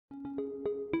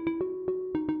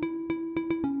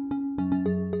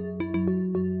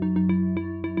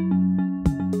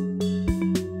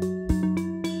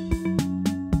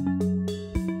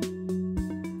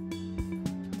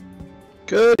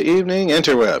Good evening,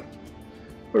 interweb.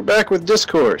 We're back with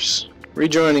Dyscourse,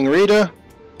 rejoining Rita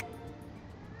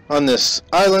on this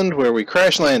island where we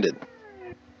crash landed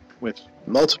with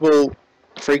multiple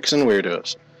freaks and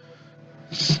weirdos.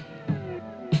 It's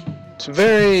a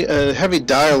very heavy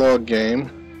dialogue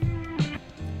game.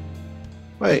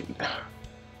 Wait,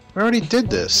 we already did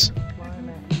this.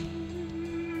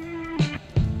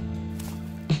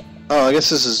 Oh, I guess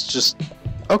this is just...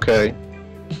 okay.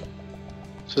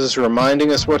 So this is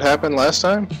reminding us what happened last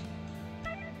time?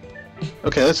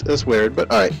 Okay, that's weird,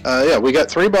 but alright. Yeah, we got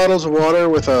 3 bottles of water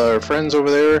with our friends over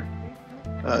there.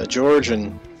 George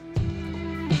and...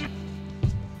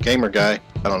 Gamer guy.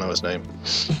 I don't know his name.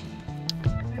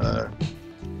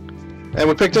 And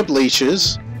we picked up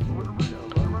leeches.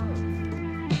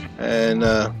 And,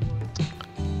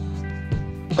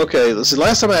 okay, this is the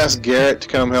last time I asked Garrett to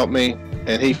come help me,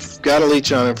 and he got a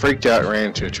leech on him, freaked out, and ran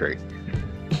into a tree.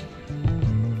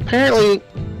 Apparently,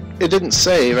 it didn't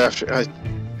save after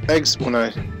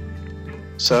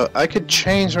so I could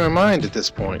change my mind at this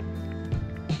point.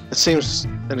 It seems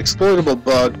an exploitable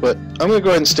bug, but I'm going to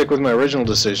go ahead and stick with my original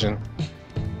decision.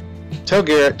 Tell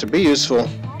Garrett to be useful,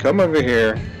 come over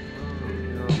here.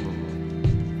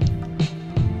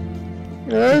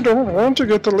 I don't want to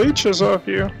get the leeches off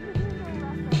you.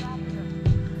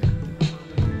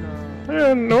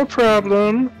 Yeah, no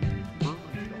problem.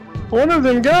 One of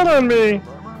them got on me.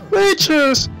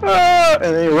 Leeches! Ah!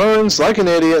 And he runs like an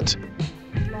idiot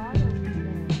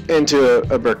into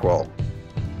a brick wall.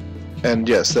 And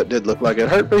yes, that did look like it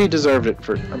hurt, but he deserved it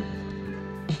for...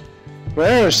 I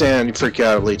understand you freak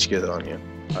out if leech gets on you.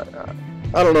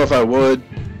 I don't know if I would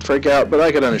freak out, but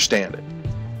I could understand it.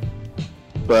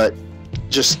 But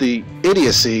just the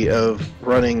idiocy of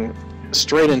running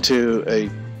straight into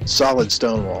a solid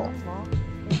stone wall.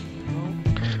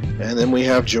 And then we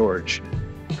have George.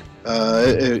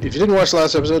 If you didn't watch the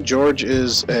last episode, George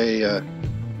is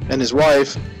and his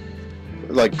wife,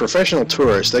 like professional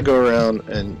tourists. They go around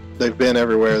and they've been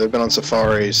everywhere. They've been on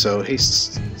safaris, so he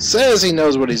says he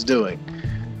knows what he's doing.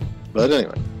 But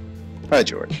anyway, hi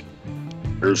George.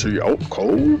 Is he out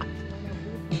cold?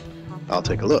 I'll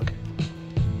take a look.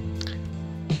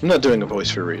 I'm not doing a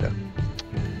voice for Rita.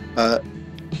 Oh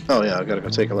yeah, I've got to go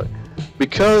take a look.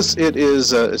 Because it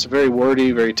is, it's a very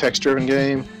wordy, very text-driven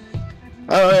game.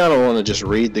 I don't want to just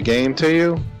read the game to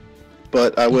you,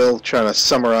 but I will try to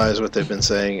summarize what they've been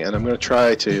saying, and I'm going to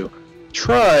try to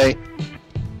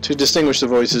distinguish the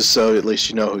voices so at least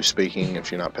you know who's speaking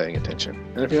if you're not paying attention.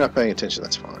 And if you're not paying attention,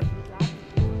 that's fine.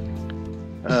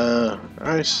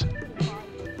 Alright.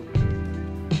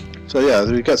 So yeah,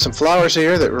 we've got some flowers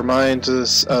here that remind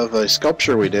us of a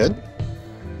sculpture we did.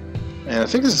 And I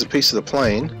think this is a piece of the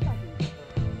plane.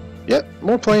 Yep,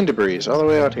 more plane debris all the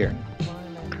way out here.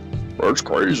 That's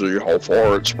crazy how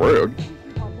far it spread.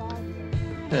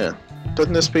 Yeah.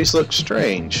 Doesn't this piece look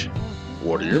strange?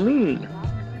 What do you mean?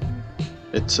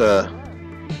 It's, this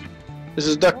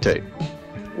is duct tape.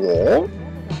 What?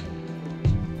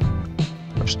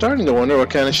 I'm starting to wonder what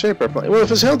kind of shape our plane... Well,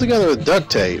 if it's held together with duct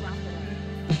tape...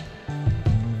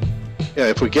 Yeah,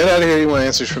 if we get out of here, you want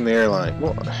answers from the airline.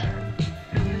 Well...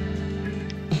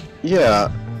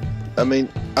 Yeah. I mean,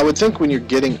 I would think when you're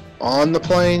getting on the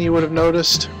plane, you would have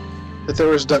noticed that there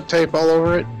was duct tape all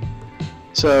over it.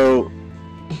 So,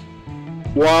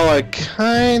 while I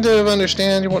kind of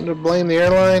understand you wanting to blame the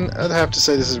airline, I'd have to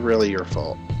say this is really your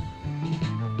fault.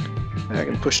 I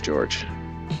can push George.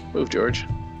 Move, George.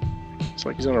 It's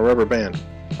like he's on a rubber band.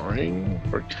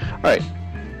 Alright,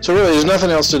 so really there's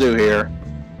nothing else to do here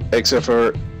except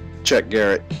for check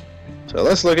Garrett. So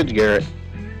let's look at Garrett.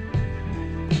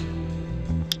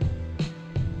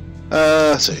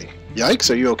 Let's see.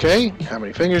 Yikes, are you okay? How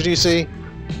many fingers do you see?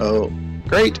 Oh,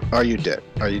 great. Are you dead?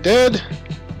 Are you dead?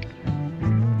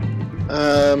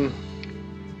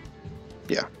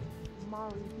 Yeah.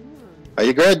 Are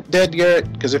you dead,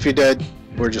 Garrett? Because if you're dead,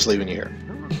 we're just leaving you here.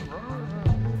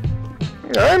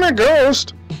 I'm a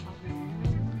ghost.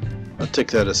 I'll take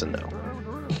that as a no.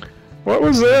 What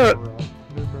was that?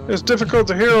 It's difficult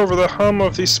to hear over the hum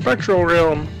of the spectral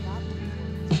realm.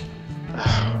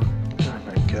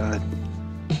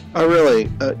 I really,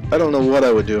 I don't know what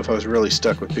I would do if I was really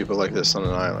stuck with people like this on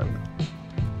an island.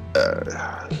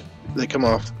 They come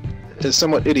off as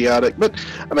somewhat idiotic, but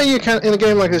I mean, you in a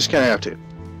game like this, you kind of have to,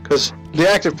 because the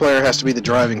active player has to be the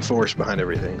driving force behind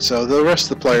everything. So the rest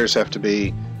of the players have to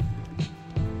be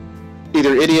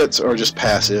either idiots or just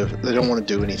passive. They don't want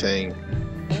to do anything.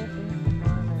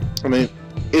 I mean,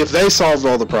 if they solved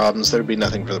all the problems, there'd be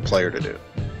nothing for the player to do.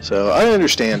 So I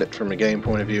understand it from a game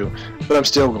point of view, but I'm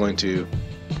still going to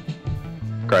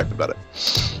gripe about it.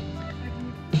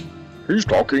 He's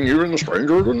talking even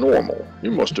stranger than normal. He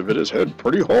must have hit his head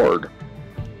pretty hard.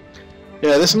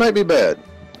 Yeah, this might be bad.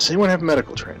 Does anyone have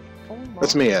medical training?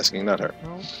 That's me asking, not her.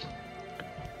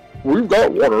 We've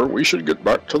got water. We should get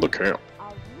back to the camp.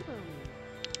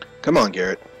 Come on,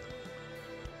 Garrett.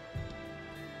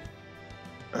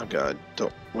 Oh God,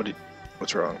 don't.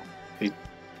 What's wrong?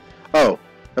 Oh,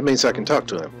 that means I can talk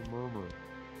to him.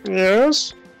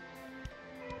 Yes?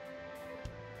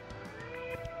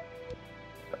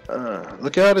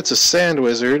 Look out, it's a sand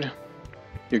wizard.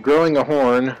 You're growing a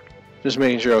horn. Just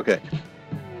making sure, okay.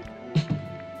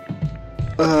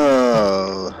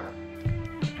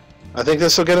 I think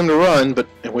this will get him to run, but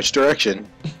in which direction?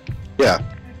 Yeah.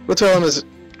 We'll tell him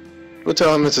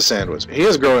it's a sand wizard. He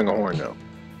is growing a horn though.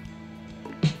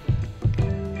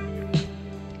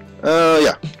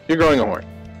 Yeah. You're growing a horn.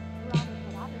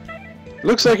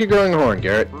 Looks like you're growing a horn,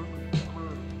 Garrett.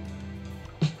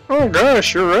 Oh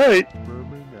gosh, you're right.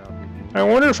 I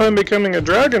wonder if I'm becoming a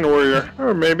dragon warrior,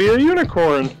 or maybe a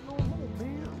unicorn.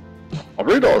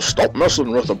 Rita, stop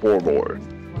messing with the poor boy.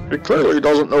 He clearly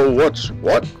doesn't know what's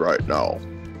what right now.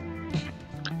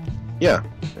 Yeah,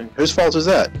 and whose fault is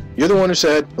that? You're the one who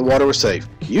said the water was safe.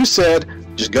 You said,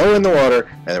 just go in the water,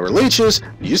 and there were leeches.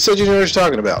 You said you knew what you're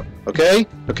talking about. Okay?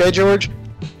 Okay, George?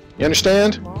 You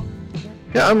understand?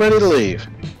 Yeah, I'm ready to leave.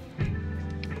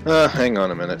 Hang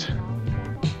on a minute.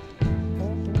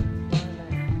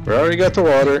 We already got the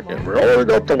water. Yeah, we already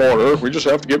got the water. We just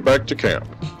have to get back to camp.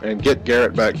 And get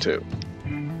Garrett back too.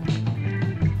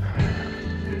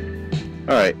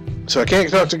 Alright, so I can't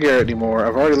talk to Garrett anymore.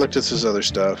 I've already looked at this other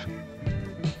stuff.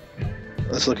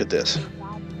 Let's look at this.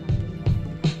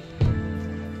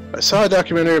 I saw a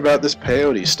documentary about this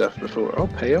peyote stuff before. Oh,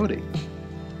 peyote.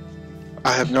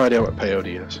 I have no idea what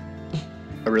peyote is.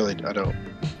 I don't.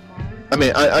 I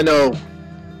mean, I know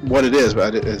what it is,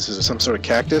 but is it some sort of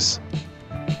cactus?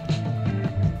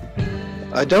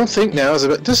 I don't think now is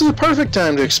this is a perfect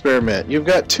time to experiment. You've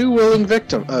got 2 willing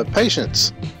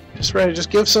patients. Just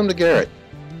give some to Garrett.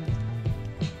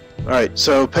 Alright,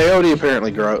 so peyote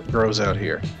apparently grows out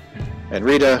here. And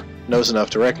Rita knows enough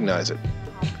to recognize it.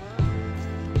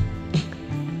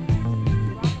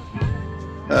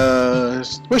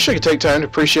 Wish I could take time to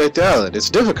appreciate the island. It's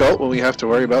difficult when we have to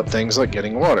worry about things like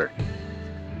getting water.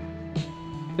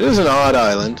 It is an odd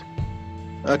island.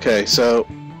 Okay, so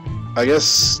I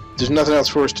guess there's nothing else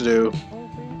for us to do.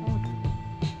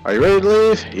 Are you ready to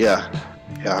leave? Yeah.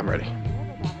 Yeah, I'm ready.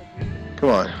 Come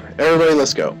on. Everybody,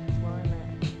 let's go.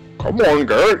 Come on,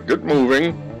 Garrett. Get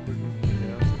moving.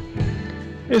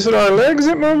 Is it our legs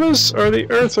that move us, or the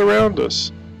earth around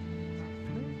us?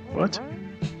 What?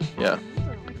 Yeah.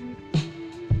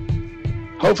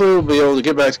 Hopefully we'll be able to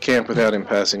get back to camp without him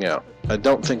passing out. I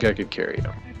don't think I could carry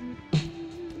him.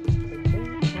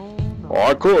 Oh,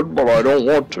 I could, but I don't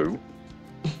want to.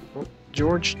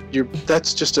 George,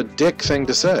 that's just a dick thing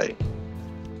to say.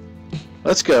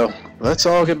 Let's go. Let's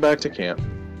all get back to camp.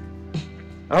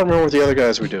 I don't remember what the other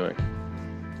guys were doing.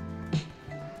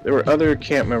 There were other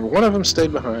camp members. One of them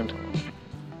stayed behind.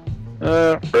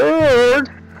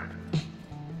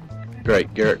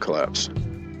 Great, Garrett collapsed.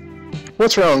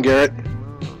 What's wrong, Garrett?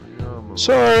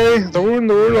 Sorry, the wound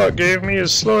the warlock gave me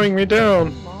is slowing me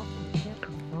down.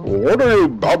 What are you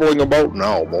babbling about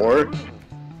now, boy?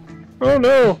 Oh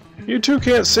no, you two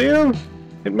can't see him?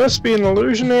 It must be an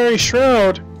illusionary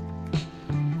shroud.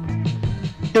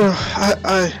 You know,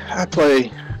 I play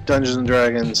Dungeons and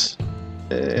Dragons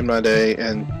in my day,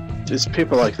 and just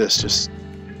people like this just,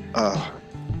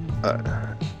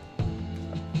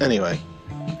 anyway.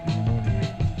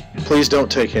 Please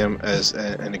don't take him as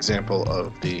an example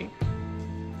of the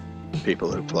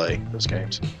people who play those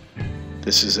games.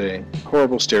 This is a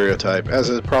horrible stereotype, as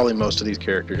is probably most of these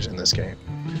characters in this game.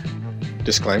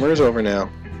 Disclaimer is over now.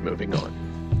 Moving on.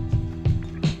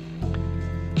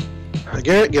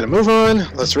 Garrett, get a move on.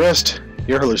 Let's rest.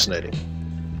 You're hallucinating.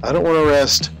 I don't want to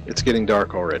rest. It's getting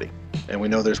dark already. And we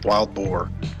know there's wild boar.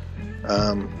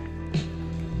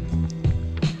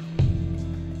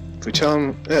 If we tell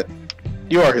him that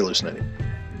you are hallucinating.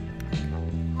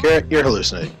 Garrett, you're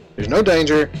hallucinating. There's no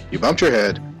danger. You bumped your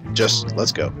head. Just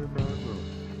let's go.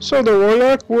 So the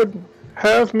warlock would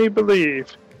have me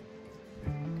believe.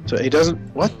 So he doesn't...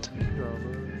 What?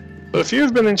 But if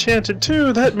you've been enchanted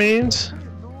too, that means...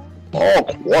 Oh,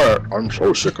 quiet. I'm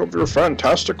so sick of your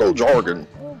fantastical jargon.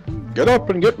 Get up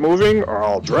and get moving, or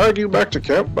I'll drag you back to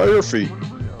camp by your feet.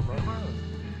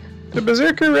 The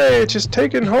berserker rage has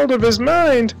taken hold of his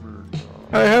mind.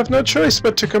 I have no choice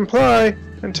but to comply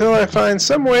until I find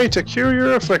some way to cure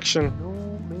your affliction.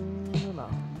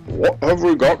 What have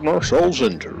we gotten ourselves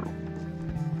into?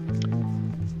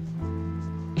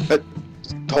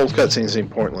 the whole cutscene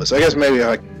seemed pointless. I guess maybe if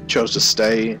I chose to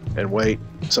stay and wait,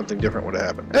 something different would have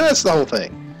happened. And that's the whole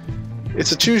thing.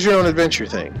 It's a choose-your-own-adventure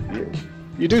thing.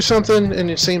 You do something and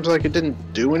it seems like it didn't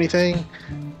do anything,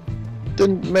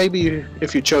 then maybe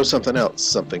if you chose something else,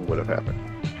 something would have happened.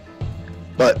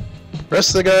 But,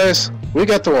 rest of the guys, we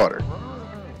got the water.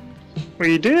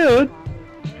 We did?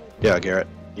 Yeah, Garrett,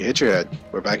 you hit your head.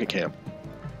 We're back at camp.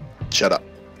 Shut up.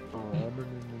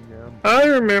 I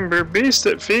remember beasts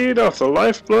that feed off the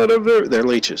lifeblood of They're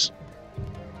leeches.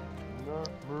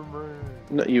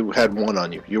 No, you had one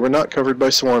on you. You were not covered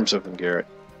by swarms of them, Garrett.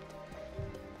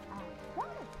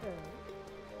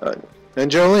 And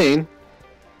Joline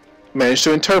managed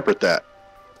to interpret that.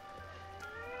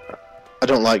 I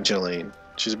don't like Joline.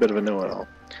 She's a bit of a know-it-all.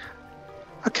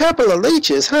 A couple of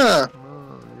leeches, huh?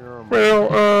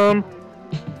 Well,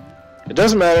 It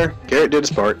doesn't matter. Garrett did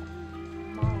his part.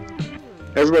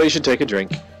 Everybody should take a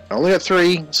drink. I only got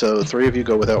 3, so 3 of you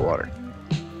go without water.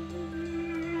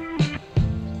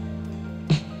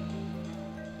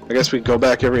 I guess we go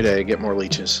back every day and get more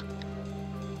leeches.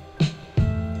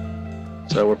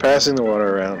 So we're passing the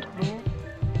water around.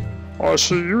 I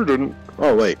see you didn't.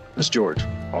 Oh wait, it's George.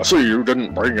 I see you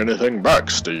didn't bring anything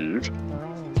back, Steve.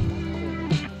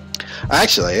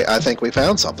 Actually, I think we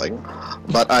found something,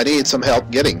 but I need some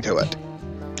help getting to it.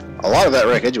 A lot of that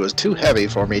wreckage was too heavy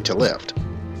for me to lift.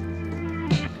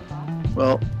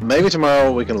 Well, maybe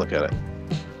tomorrow we can look at it.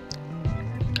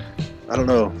 I don't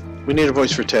know. We need a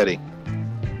voice for Teddy.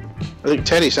 I think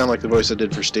Teddy sounded like the voice I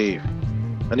did for Steve.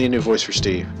 I need a new voice for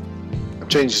Steve. I've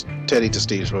changed Teddy to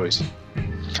Steve's voice.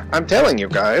 I'm telling you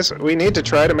guys, we need to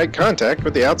try to make contact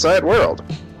with the outside world.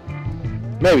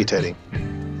 Maybe, Teddy.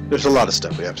 There's a lot of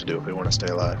stuff we have to do if we want to stay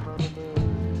alive.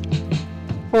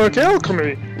 Like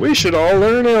alchemy. We should all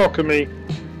learn alchemy.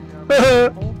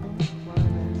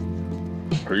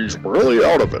 He's really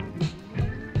out of it.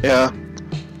 Yeah,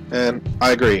 and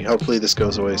I agree. Hopefully this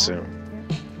goes away soon.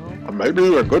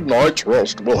 Maybe a good night's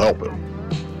rest will help him.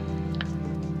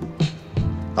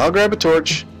 I'll grab a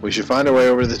torch. We should find our way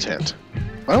over to the tent.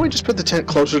 Why don't we just put the tent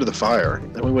closer to the fire?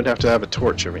 Then we wouldn't have to have a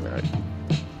torch every night.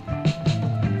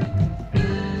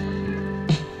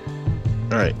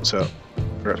 Alright, so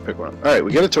we have to pick one. Alright,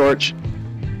 we get a torch.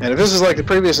 And if this is like the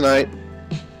previous night,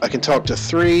 I can talk to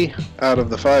 3 out of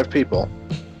the 5 people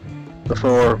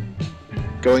before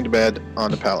going to bed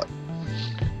on the pallet.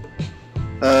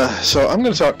 So I'm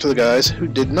going to talk to the guys who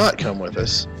did not come with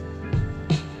us.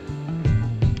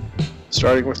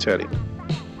 Starting with Teddy.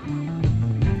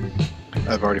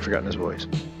 I've already forgotten his voice.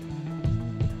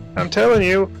 I'm telling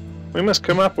you, we must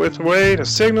come up with a way to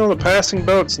signal the passing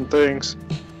boats and things.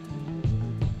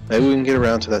 Maybe we can get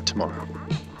around to that tomorrow.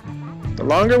 The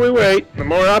longer we wait, the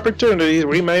more opportunities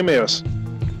we may miss.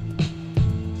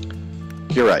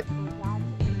 You're right.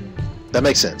 That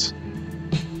makes sense.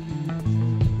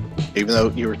 Even though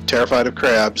you were terrified of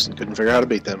crabs and couldn't figure out how to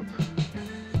beat them,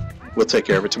 we'll take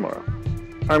care of it tomorrow.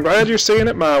 I'm glad you're seeing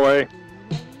it my way.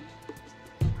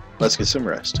 Let's get some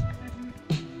rest.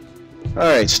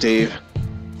 Alright, Steve.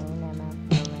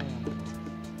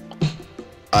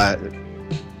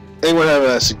 Anyone have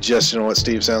a suggestion on what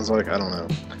Steve sounds like? I don't know.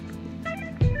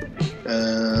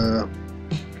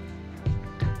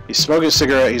 He's smoking a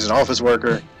cigarette. He's an office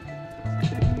worker.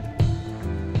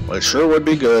 Well, it sure would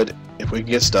be good if we could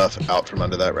get stuff out from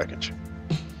under that wreckage.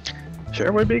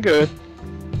 Sure would be good.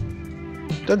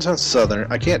 Doesn't sound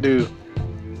southern. I can't do...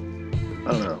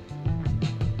 I don't know.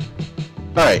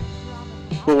 Alright.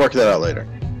 We'll work that out later.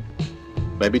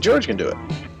 Maybe George can do it.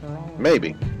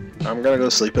 Maybe. I'm gonna go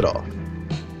sleep it off.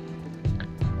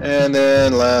 And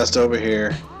then last over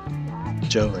here,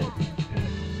 Joline.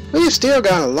 We've still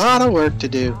got a lot of work to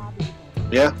do.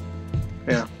 Yeah?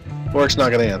 Yeah. Work's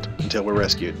not gonna end until we're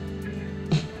rescued.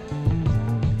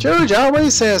 George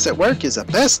always says that work is the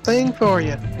best thing for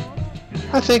you.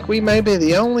 I think we may be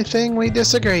the only thing we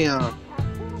disagree on.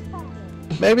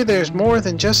 Maybe there's more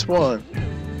than just one.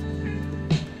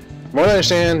 From what I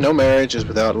understand, no marriage is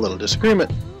without a little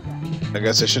disagreement. I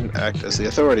guess I shouldn't act as the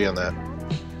authority on that.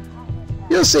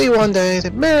 You'll see one day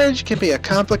that marriage can be a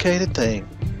complicated thing.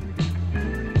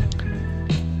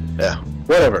 Yeah,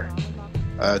 whatever.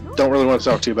 I don't really want to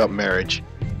talk to you about marriage.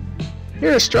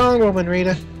 You're a strong woman,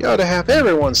 Rita. You ought to have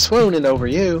everyone swooning over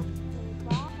you.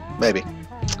 Maybe.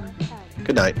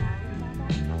 Good night.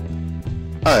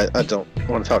 I don't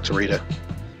want to talk to Rita.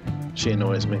 She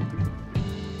annoys me.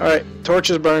 Alright, torch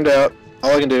is burned out.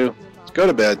 All I can do is go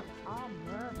to bed.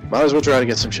 Might as well try to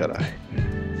get some shut-eye.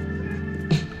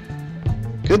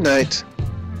 Good night.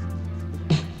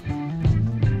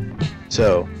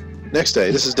 So, next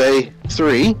day. This is day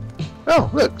 3.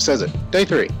 Oh, look, it says it. Day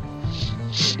 3.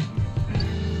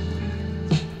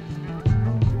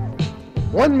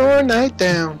 One more night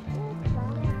down.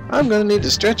 I'm gonna need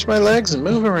to stretch my legs and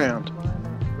move around.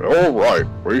 Alright,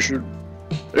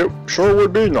 it sure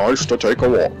would be nice to take a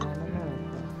walk.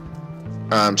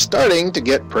 I'm starting to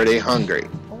get pretty hungry.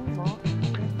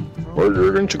 Well,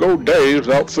 you're going to go days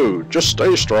without food. Just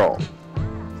stay strong.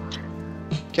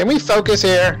 Can we focus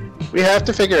here? We have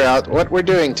to figure out what we're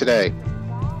doing today.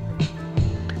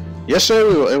 Yesterday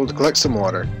we were able to collect some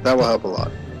water. That will help a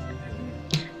lot.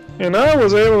 And I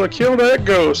was able to kill that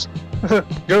ghost.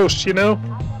 Ghost, you know?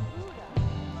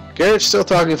 Garrett's still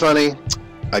talking funny.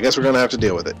 I guess we're going to have to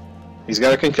deal with it. He's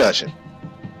got a concussion.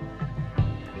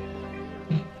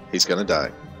 He's going to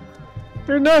die.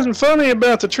 There's nothing funny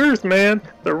about the truth, man.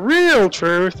 The real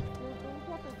truth.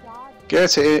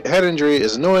 Garrett's head injury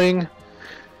is annoying.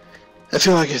 I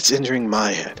feel like it's injuring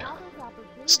my head.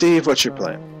 Steve, what's your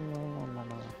plan?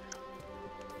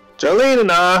 Joline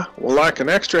and I will like an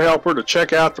extra helper to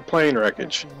check out the plane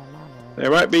wreckage. There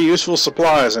might be useful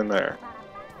supplies in there.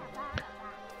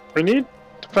 We need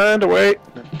to find a way...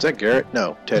 Is that Garrett?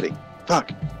 No, Teddy.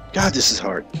 Fuck. God, this is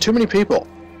hard. Too many people.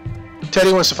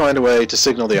 Teddy wants to find a way to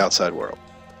signal the outside world.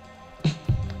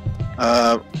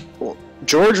 Well,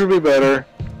 George would be better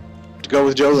to go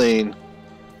with Joline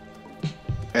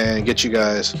and get you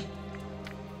guys.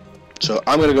 So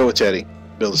I'm going to go with Teddy.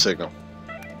 Build a signal.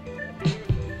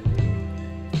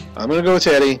 I'm going to go with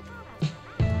Teddy.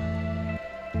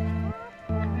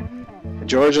 And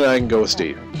George and I can go with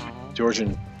Steve. George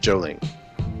and Joline.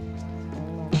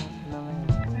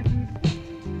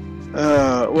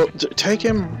 Well, take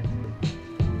him.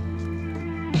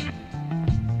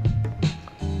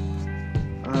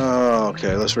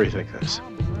 Okay, let's rethink this.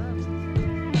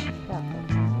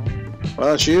 Why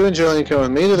don't you and Joline come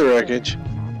with me to the wreckage,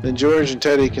 then George and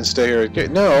Teddy can stay here. Okay,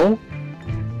 no,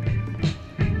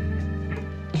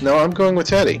 I'm going with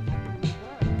Teddy.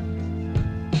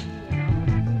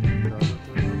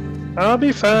 I'll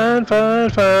be fine, fine,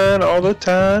 fine all the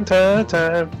time,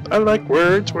 time. I like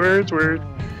words.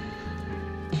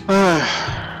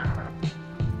 I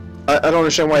don't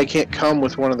understand why he can't come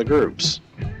with one of the groups.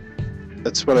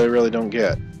 That's what I really don't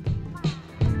get.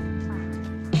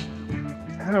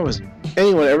 How is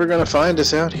anyone ever going to find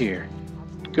us out here?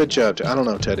 Good job. I don't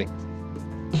know, Teddy.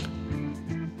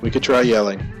 We could try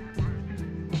yelling.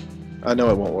 I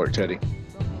know it won't work, Teddy.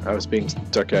 I was being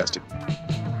sarcastic.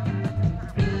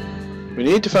 We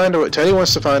need to find a way. Teddy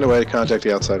wants to find a way to contact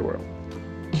the outside world.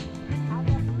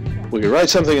 We could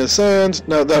write something in the sand.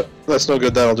 No, that's no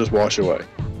good. That'll just wash away.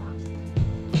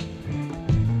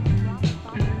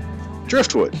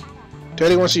 Driftwood.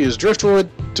 Teddy wants to use driftwood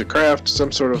to craft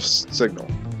some sort of signal.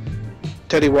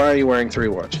 Teddy, why are you wearing 3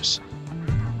 watches?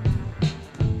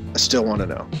 I still want to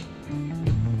know.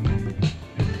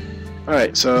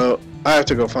 Alright, so I have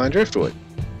to go find driftwood.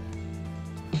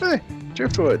 Hey,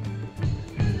 driftwood.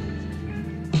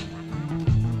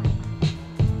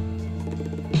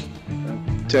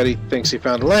 Teddy thinks he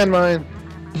found a landmine.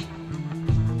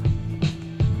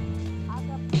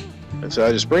 And so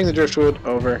I just bring the driftwood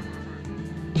over.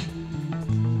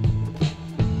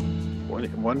 I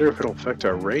wonder if it'll affect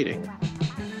our rating.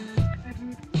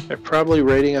 They're probably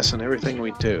rating us on everything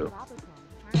we do.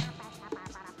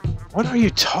 What are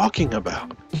you talking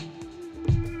about?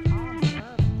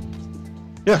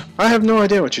 Yeah, I have no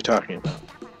idea what you're talking about.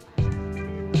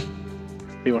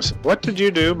 He wants to, what did you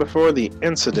do before the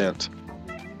incident?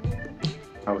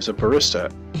 I was a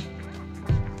barista.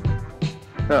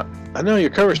 Now, I know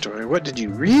your cover story. What did you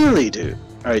really do?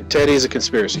 Alright, Teddy's a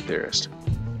conspiracy theorist.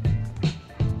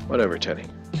 Whatever, Teddy.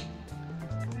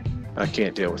 I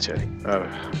can't deal with Teddy.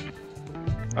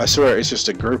 I swear, it's just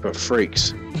a group of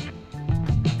freaks.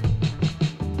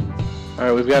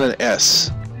 Alright, we've got an S.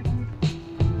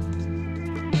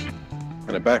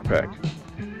 And a backpack.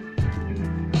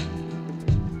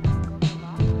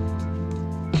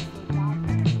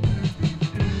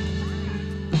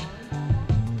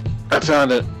 I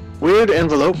found a weird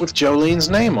envelope with Joline's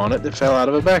name on it that fell out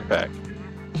of a backpack.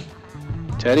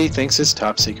 Teddy thinks it's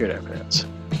top secret evidence.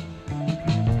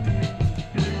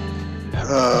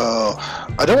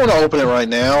 I don't want to open it right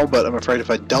now, but I'm afraid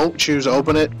if I don't choose to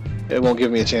open it, it won't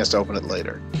give me a chance to open it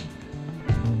later.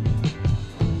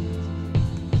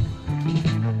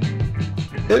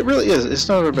 It really is. It's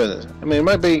none of our business. I mean, it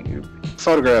might be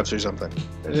photographs or something.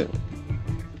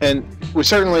 And we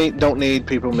certainly don't need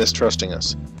people mistrusting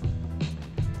us.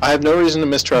 I have no reason to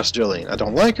mistrust Joline. I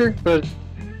don't like her, but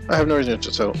I have no reason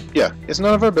to. So, yeah, it's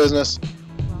none of our business.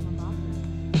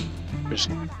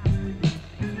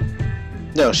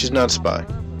 No, she's not a spy.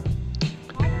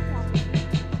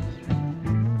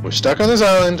 We're stuck on this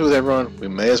island with everyone. We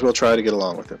may as well try to get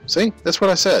along with them. See? That's what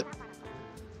I said.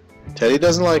 Teddy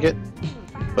doesn't like it,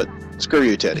 but screw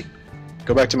you, Teddy.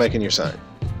 Go back to making your sign.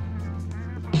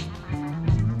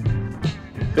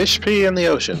 Fish pee in the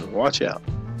ocean. Watch out.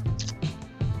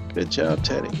 Good job,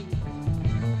 Teddy.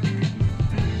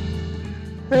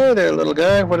 Hey there, little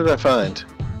guy. What did I find?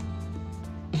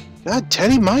 God,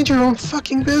 Teddy, mind your own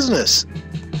fucking business.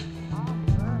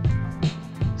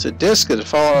 It's a disc that had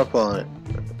fallen up on it.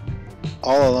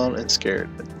 All alone and scared.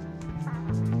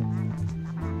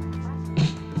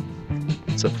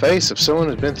 It's a face of someone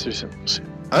who's been through some...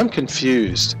 I'm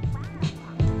confused.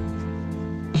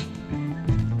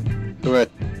 We're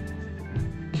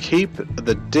gonna keep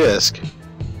the disc.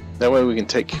 That way we can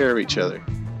take care of each other.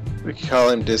 We can call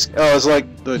him Disc... Oh, it's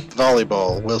like the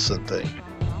volleyball Wilson thing.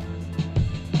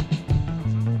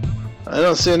 I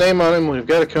don't see a name on him. We've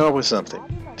got to come up with something.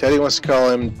 Teddy wants to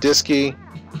call him Disky.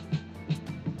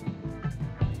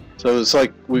 So it's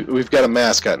like we've got a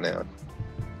mascot now.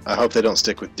 I hope they don't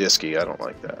stick with Disky. I don't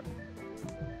like that.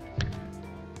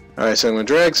 Alright, so I'm going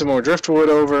to drag some more driftwood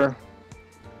over.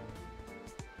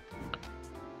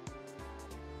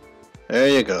 There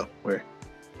you go. We're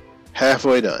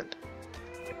halfway done.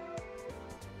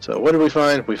 So what did we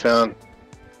find? We found...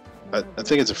 I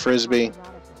think it's a frisbee.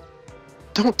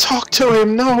 Don't talk to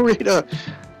him! No, Rita!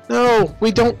 No,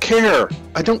 we don't care!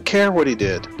 I don't care what he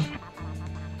did.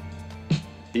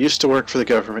 He used to work for the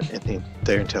government in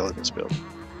their intelligence building.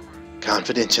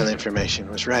 Confidential information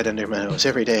was right under my nose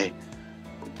every day.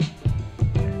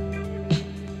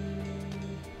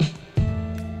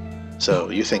 So,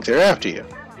 you think they're after you?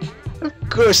 Of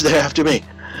course they're after me!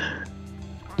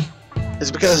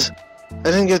 It's because I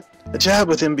didn't get a job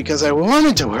with him because I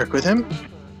wanted to work with him.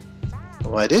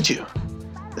 Why did you?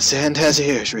 The sand has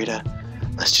ears, Rita.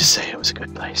 Let's just say it was a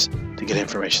good place to get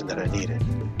information that I needed.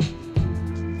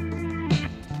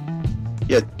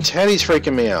 Yeah, Teddy's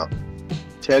freaking me out.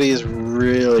 Teddy is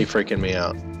really freaking me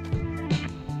out.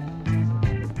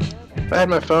 If I had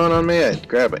my phone on me, I'd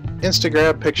grab an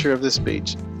Instagram picture of this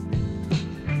beach.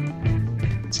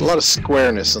 It's a lot of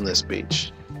squareness on this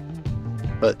beach.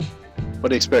 But what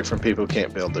do you expect from people who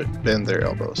can't bend their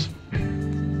elbows?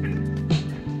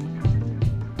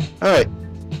 Alright.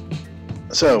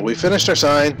 So, we finished our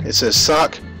sign. It says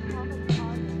sock.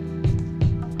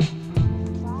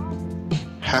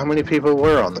 How many people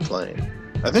were on the plane?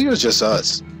 I think it was just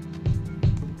us.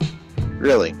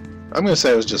 Really. I'm going to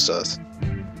say it was just us.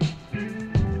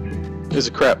 It was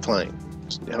a crap plane.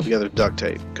 Just held together with duct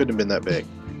tape. Couldn't have been that big.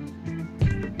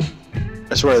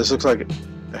 I swear, this looks like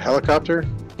a helicopter?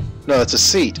 No, it's a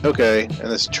seat. Okay,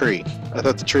 and it's a tree. I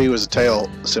thought the tree was a tail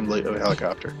assembly of a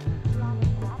helicopter.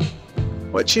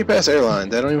 What cheap-ass airline?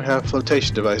 They don't even have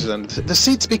flotation devices under the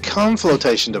seats become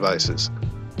flotation devices.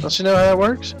 Don't you know how that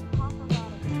works?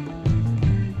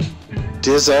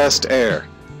 Disaster Air.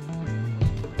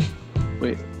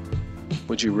 Wait,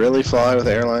 would you really fly with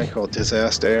an airline called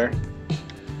Disaster Air?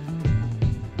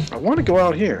 I want to go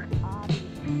out here.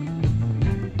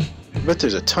 I bet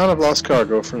there's a ton of lost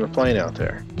cargo from the plane out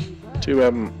there. Two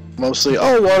of them mostly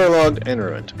all waterlogged and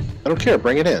ruined. I don't care,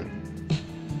 bring it in.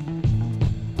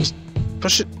 Just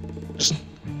push it. Just...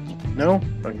 No?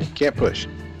 Okay, can't push.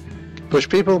 Push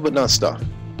people, but not stuff.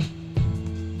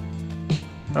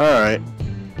 Alright.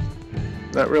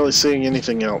 Not really seeing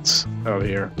anything else out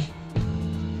here.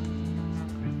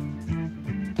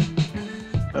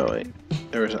 Oh wait,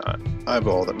 there was an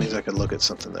eyeball. That means I could look at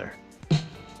something there.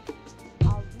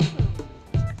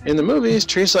 In the movies,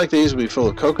 trees like these would be full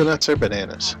of coconuts or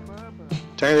bananas.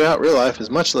 Turns out real life is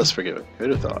much less forgiving. Who'd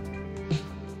have thought?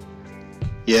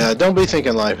 Yeah, don't be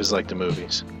thinking life is like the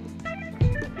movies.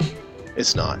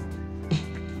 It's not.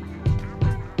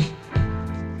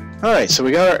 Alright, so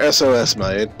we got our SOS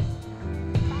made.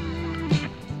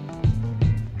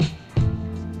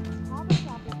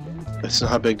 It's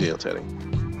not a big deal, Teddy.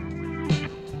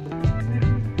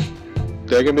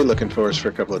 They're gonna be looking for us for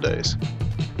a couple of days.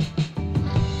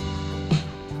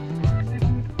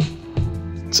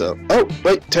 So, oh,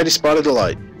 wait, Teddy spotted a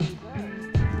light.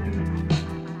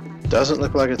 Doesn't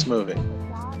look like it's moving.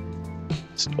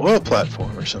 It's an oil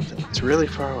platform or something. It's really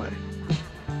far away.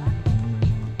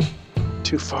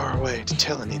 Too far away to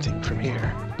tell anything from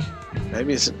here.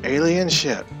 Maybe it's an alien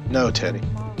ship. No, Teddy.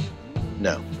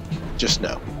 No. Just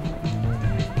no.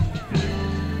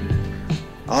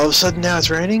 All of a sudden now it's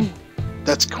raining?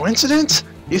 That's coincidence?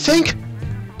 You think?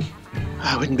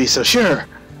 I wouldn't be so sure.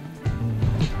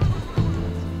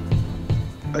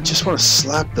 I just want to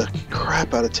slap the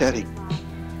crap out of Teddy.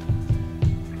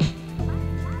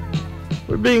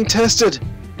 We're being tested.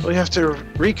 We have to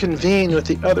reconvene with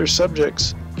the other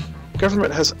subjects.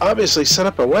 Government has obviously set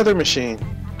up a weather machine.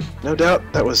 No doubt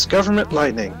that was government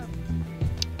lightning.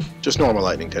 Just normal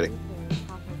lightning, Teddy.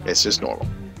 It's just normal.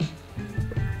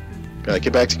 Gotta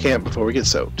get back to camp before we get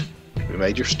soaked. We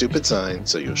made your stupid sign,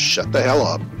 so you'll shut the hell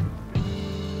up.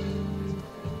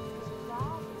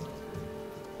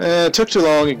 It took too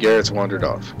long and Garrett's wandered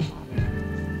off.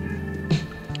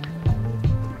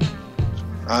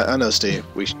 I know, Steve.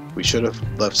 We should have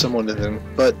left someone to him,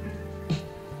 but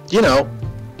you know,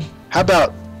 how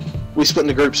about we split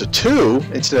into groups of 2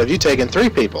 instead of you taking 3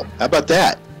 people? How about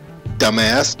that,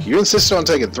 dumbass? You insisted on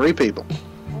taking 3 people.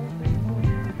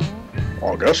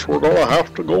 I guess we're gonna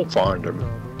have to go find him.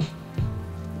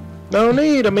 No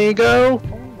need, amigo.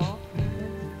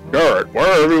 Garrett,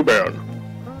 where have you been?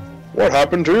 What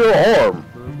happened to your arm?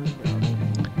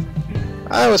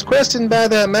 I was questing by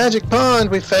that magic pond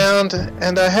we found,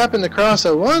 and I happened across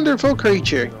a wonderful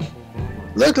creature.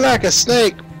 Looked like a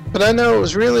snake, but I know it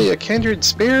was really a kindred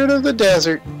spirit of the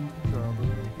desert.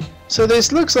 So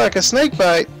this looks like a snake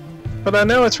bite, but I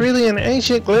know it's really an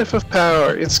ancient glyph of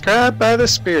power, inscribed by the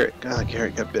spirit. God,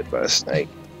 Garrett got bit by a snake.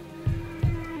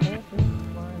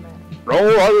 No,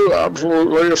 that is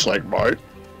absolutely a snake bite.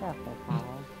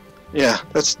 Yeah,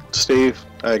 that's Steve.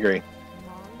 I agree.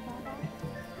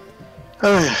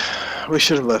 We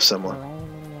should have left someone.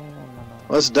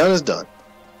 What's done is done.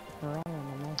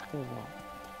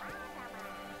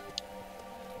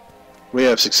 We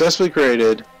have successfully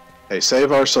created a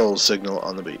Save Our Souls signal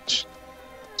on the beach.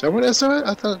 Is that what it said?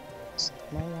 I thought...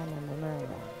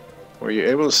 Were you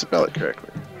able to spell it correctly?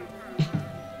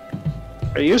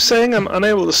 Are you saying I'm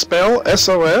unable to spell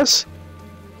SOS?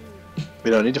 We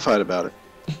don't need to fight about it.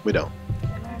 We don't.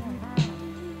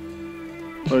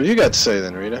 What have you got to say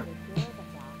then, Rita?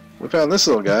 We found this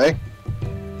little guy.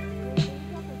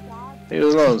 He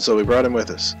was alone, so we brought him with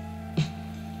us.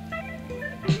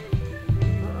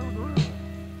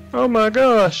 Oh my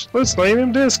gosh, let's name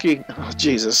him Disky. Oh,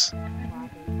 Jesus.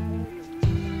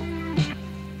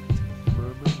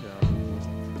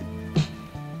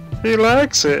 He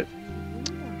likes it.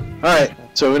 Alright,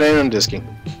 so we named him Disky.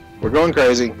 We're going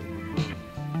crazy.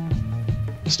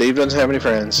 Steve doesn't have any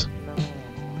friends.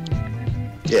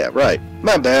 Yeah, right.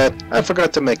 My bad. I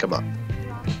forgot to make him up.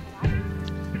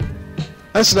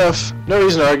 That's enough. No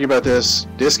reason to argue about this.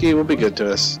 Disky will be good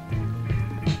to us.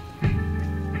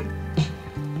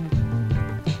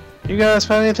 You guys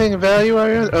find anything of value out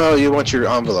here? Oh, you want your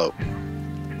envelope.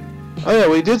 Oh yeah,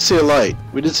 we did see a light.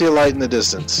 We did see a light in the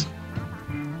distance.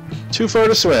 Too far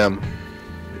to swim.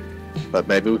 But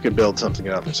maybe we could build something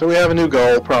out there. So we have a new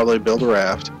goal, probably build a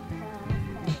raft.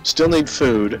 Still need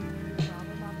food.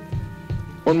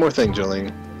 One more thing,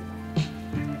 Joline.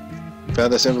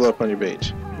 Found this envelope on your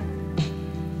beach.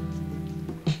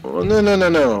 Well,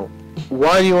 no.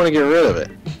 Why do you want to get rid of it?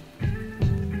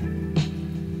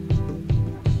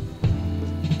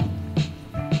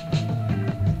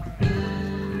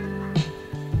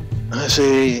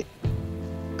 See,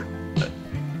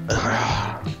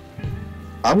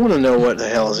 I want to know what the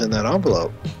hell is in that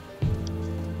envelope.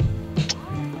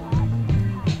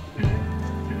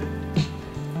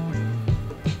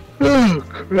 Oh,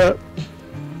 crap.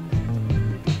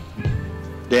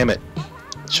 Damn it.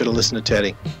 Should have listened to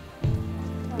Teddy.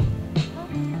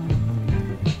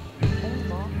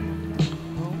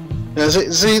 Now,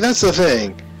 see, that's the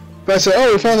thing. If I say,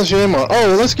 oh, we found this gem, oh,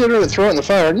 well, let's get rid of it, throw it in the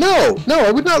fire. No,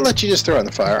 I would not let you just throw it in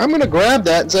the fire. I'm going to grab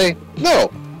that and say,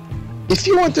 no. If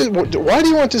you want this, why do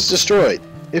you want this destroyed?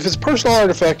 If it's a personal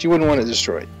artifact, you wouldn't want it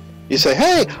destroyed. You say,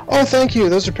 hey, oh, thank you.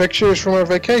 Those are pictures from our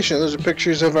vacation. Those are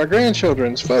pictures of our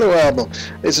grandchildren's photo album.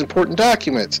 It's important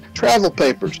documents, travel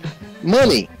papers,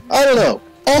 money. I don't know.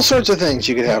 All sorts of things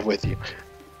you could have with you.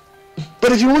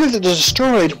 But if you wanted it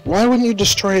destroyed, why wouldn't you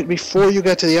destroy it before you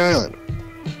got to the island?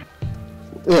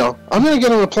 You know, I'm going to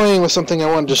get on a plane with something I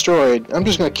want destroyed. I'm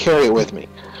just going to carry it with me.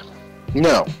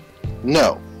 No.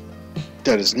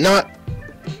 That is not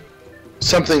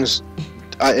something's...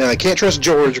 and I can't trust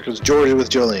George because George is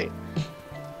with Joline.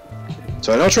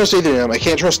 So I don't trust either of them. I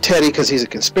can't trust Teddy because he's a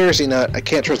conspiracy nut. I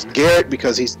can't trust Garrett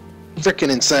because he's freaking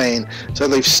insane. So I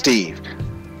leave Steve.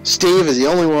 Steve is the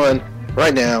only one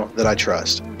right now that I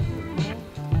trust.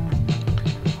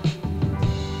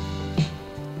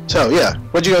 So yeah,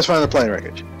 what'd you guys find in the plane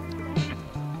wreckage?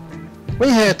 We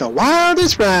had the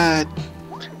wildest ride.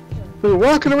 We were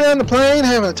walking around the plane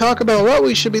having a talk about what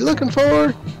we should be looking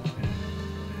for.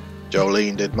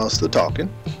 Joline did most of the talking.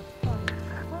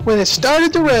 When it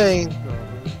started to rain.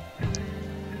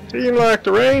 Seemed like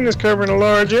the rain is covering a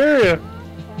large area.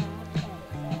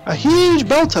 A huge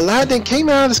bolt of lightning came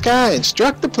out of the sky and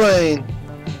struck the plane.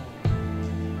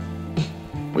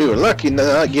 We were lucky to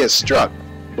not get struck,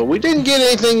 but we didn't get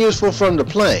anything useful from the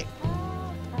plane.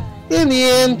 In the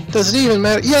end, does it even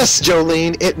matter? Yes,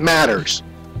 Joline, it matters.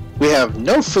 We have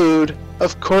no food.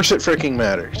 Of course it freaking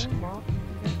matters.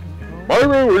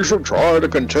 Maybe we should try to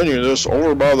continue this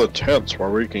over by the tents where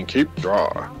we can keep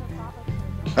dry.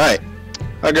 Alright,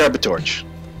 I'll grab a torch.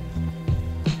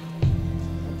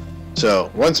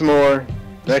 So, once more,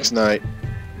 next night,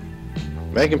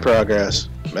 making progress,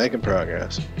 making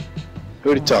progress.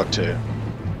 Who to talk to?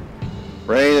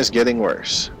 Rain is getting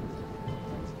worse.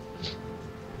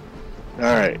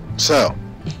 Alright, so.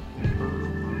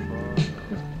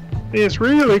 It's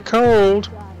really cold.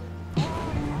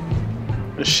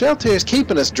 The shelter is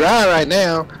keeping us dry right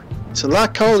now. It's a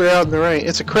lot colder out in the rain.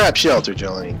 It's a crap shelter,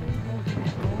 Joline.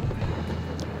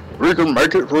 We can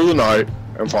make it through the night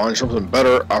and find something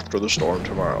better after the storm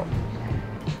tomorrow.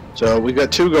 So we've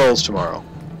got two goals tomorrow.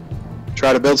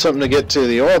 Try to build something to get to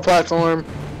the oil platform,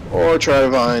 or try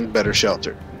to find better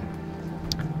shelter.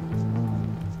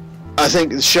 I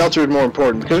think the shelter is more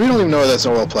important because we don't even know that's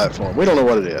an oil platform. We don't know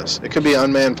what it is. It could be an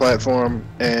unmanned platform,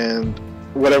 and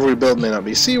whatever we build may not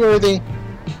be seaworthy.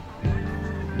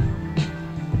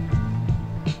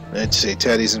 Let's see,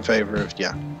 Teddy's in favor of,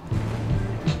 yeah.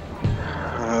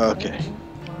 Okay.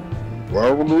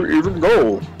 Where would we even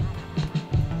go?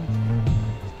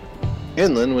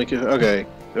 Inland, we could, okay.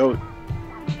 Go.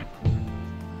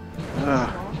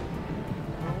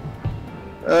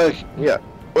 Yeah.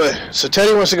 So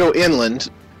Teddy wants to go inland.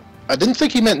 I didn't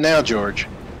think he meant now, George.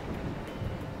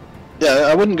 Yeah,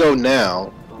 I wouldn't go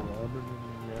now.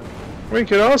 We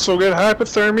could also get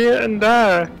hypothermia and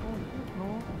die.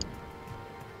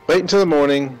 Wait until the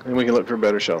morning, and we can look for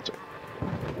better shelter.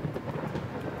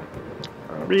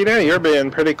 Rita, you're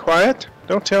being pretty quiet.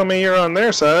 Don't tell me you're on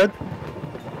their side.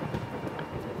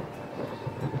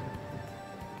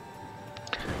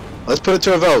 Let's put it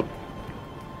to a vote.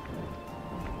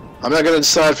 I'm not going to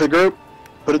decide for the group.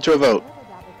 Put it to a vote.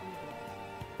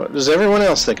 What does everyone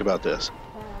else think about this?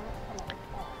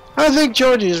 I think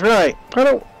Georgie's right.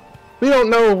 We don't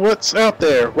know what's out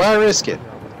there. Why risk it?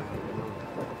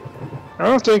 I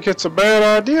don't think it's a bad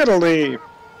idea to leave.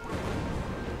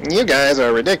 You guys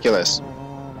are ridiculous.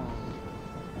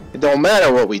 It don't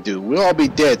matter what we do. We'll all be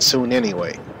dead soon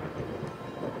anyway.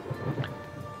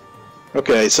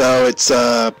 Okay, so it's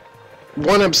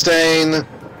 1 abstain,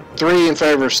 3 in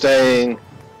favor of staying,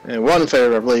 and 1 in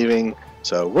favor of leaving.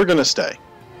 So we're gonna stay.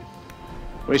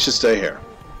 We should stay here.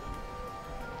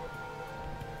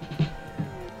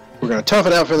 We're gonna tough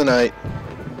it out for the night.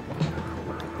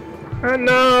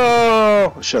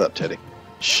 No! Shut up, Teddy.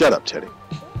 Shut up, Teddy.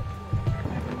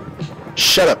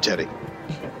 Shut up, Teddy.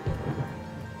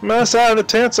 My side of the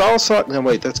tent's all soggy. No,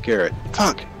 wait, that's Garrett.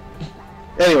 Fuck.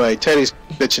 Anyway, Teddy's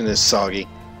bitching is soggy.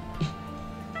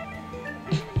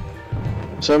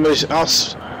 Somebody's...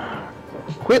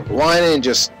 quit whining and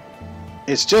just...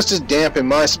 It's just as damp in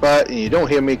my spot, and you don't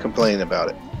hear me complaining about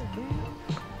it.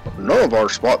 None of our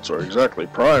spots are exactly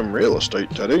prime real estate,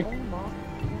 Teddy.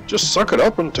 Just suck it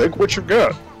up and take what you've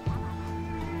got.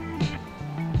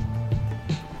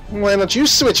 Why don't you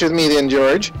switch with me then,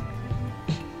 George?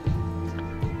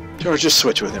 George, just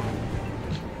switch with him.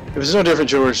 If it's no different,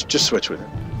 George, just switch with him.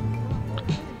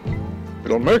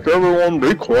 It'll make everyone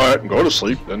be quiet and go to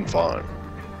sleep, then fine.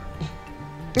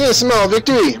 Yeah, small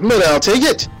victory, but I'll take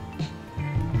it.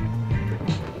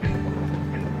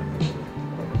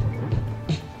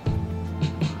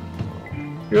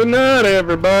 Good night,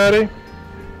 everybody.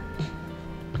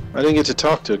 I didn't get to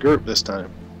talk to a group this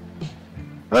time.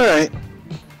 Alright.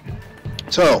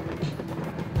 So.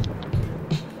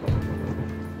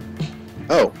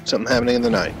 Oh, something happening in the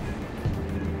night.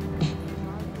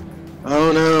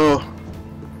 Oh no.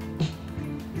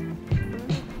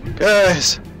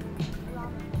 Guys.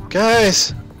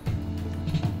 Guys.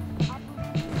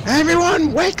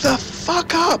 Everyone, wake the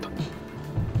fuck up.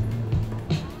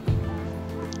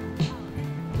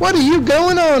 What are you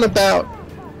going on about?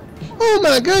 Oh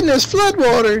my goodness,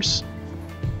 floodwaters!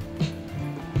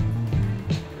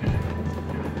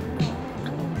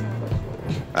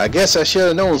 I guess I should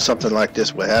have known something like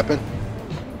this would happen.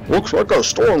 Looks like a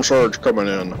storm surge coming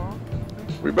in.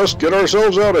 We best get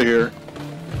ourselves out of here.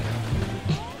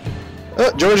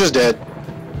 Oh, George is dead.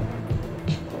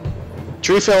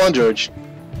 Tree fell on George.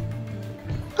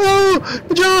 Oh,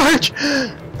 George!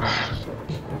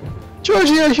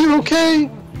 Georgie, are you okay?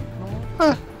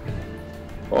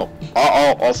 Oh,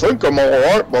 I think I'm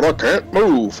alright, but I can't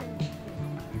move.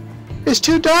 It's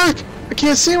too dark. I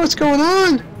can't see what's going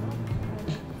on.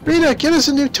 Rita, get us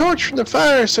a new torch from the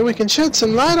fire so we can shed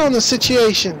some light on the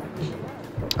situation.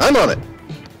 I'm on it.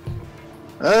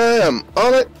 I am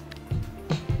on it.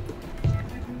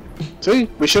 See,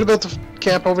 we should have built the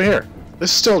camp over here.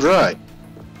 This is still dry.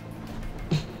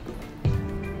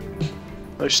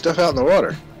 There's stuff out in the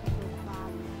water.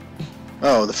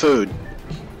 Oh, the food.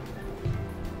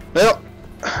 Well,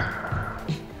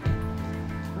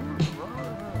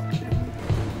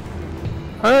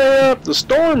 hurry up! The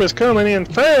storm is coming in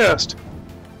fast.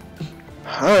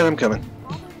 alright, I'm coming.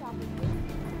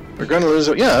 We're gonna lose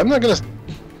it. Yeah, I'm not gonna...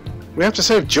 We have to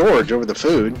save George over the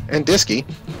food. And Disky.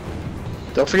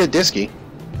 Don't forget Disky.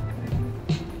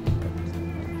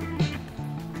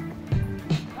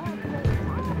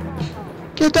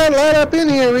 Get that light up in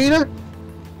here, Rita.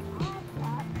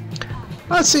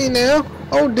 I see now.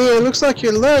 Oh dear, looks like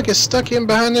your leg is stuck in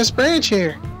behind this branch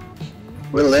here.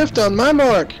 We'll lift on my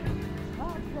mark.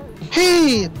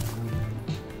 Hey!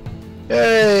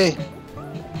 Hey!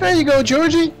 There you go,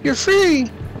 Georgie. You're free.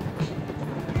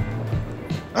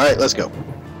 Alright, let's go.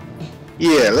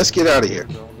 Yeah, let's get out of here.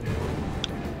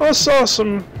 I saw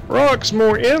some rocks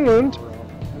more inland.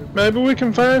 Maybe we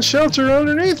can find shelter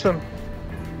underneath them.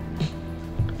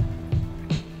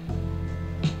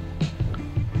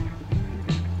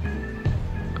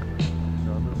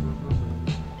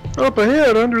 Up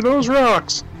ahead, under those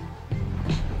rocks.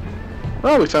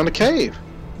 Oh, we found a cave.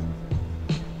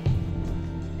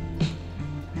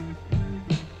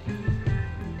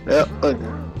 Yep.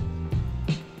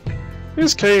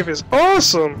 This cave is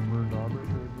awesome.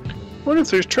 What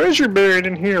if there's treasure buried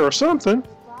in here or something?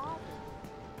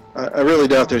 I really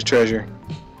doubt there's treasure.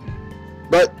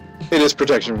 But it is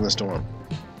protection from the storm.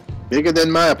 Bigger than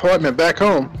my apartment back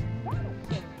home.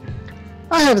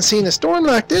 I haven't seen a storm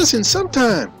like this in some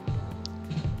time.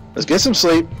 Let's get some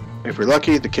sleep. If we're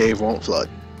lucky, the cave won't flood.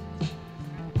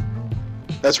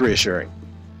 That's reassuring.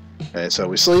 And so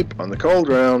we sleep on the cold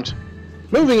ground.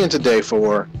 Moving into day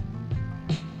 4.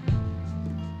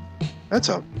 That's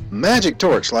a magic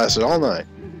torch. Lasted all night.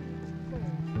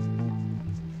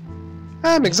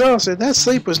 I'm exhausted. That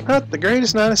sleep was not the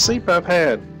greatest night of sleep I've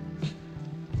had.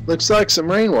 Looks like some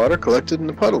rainwater collected in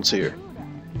the puddles here.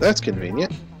 That's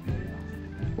convenient.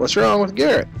 What's wrong with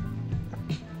Garrett?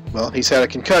 Well, he's had a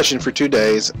concussion for 2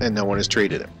 days and no one has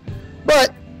treated him.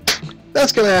 But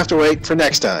that's going to have to wait for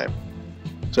next time.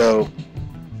 So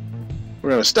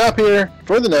we're going to stop here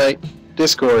for the night.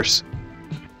 Dyscourse.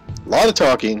 A lot of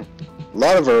talking, a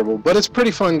lot of verbal, but it's a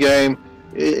pretty fun game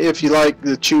if you like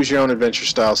the choose your own adventure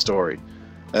style story,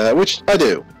 which I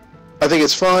do. I think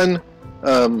it's fun,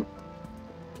 and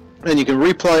you can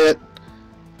replay it,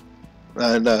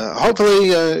 and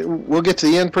hopefully we'll get to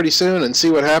the end pretty soon and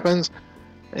see what happens.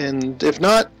 And if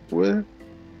not,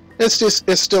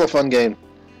 it's still a fun game.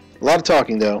 A lot of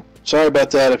talking though. Sorry about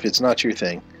that if it's not your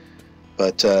thing.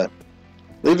 But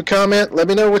leave a comment. Let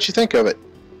me know what you think of it.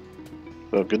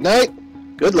 So good night,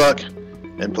 good luck,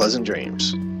 and pleasant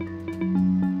dreams.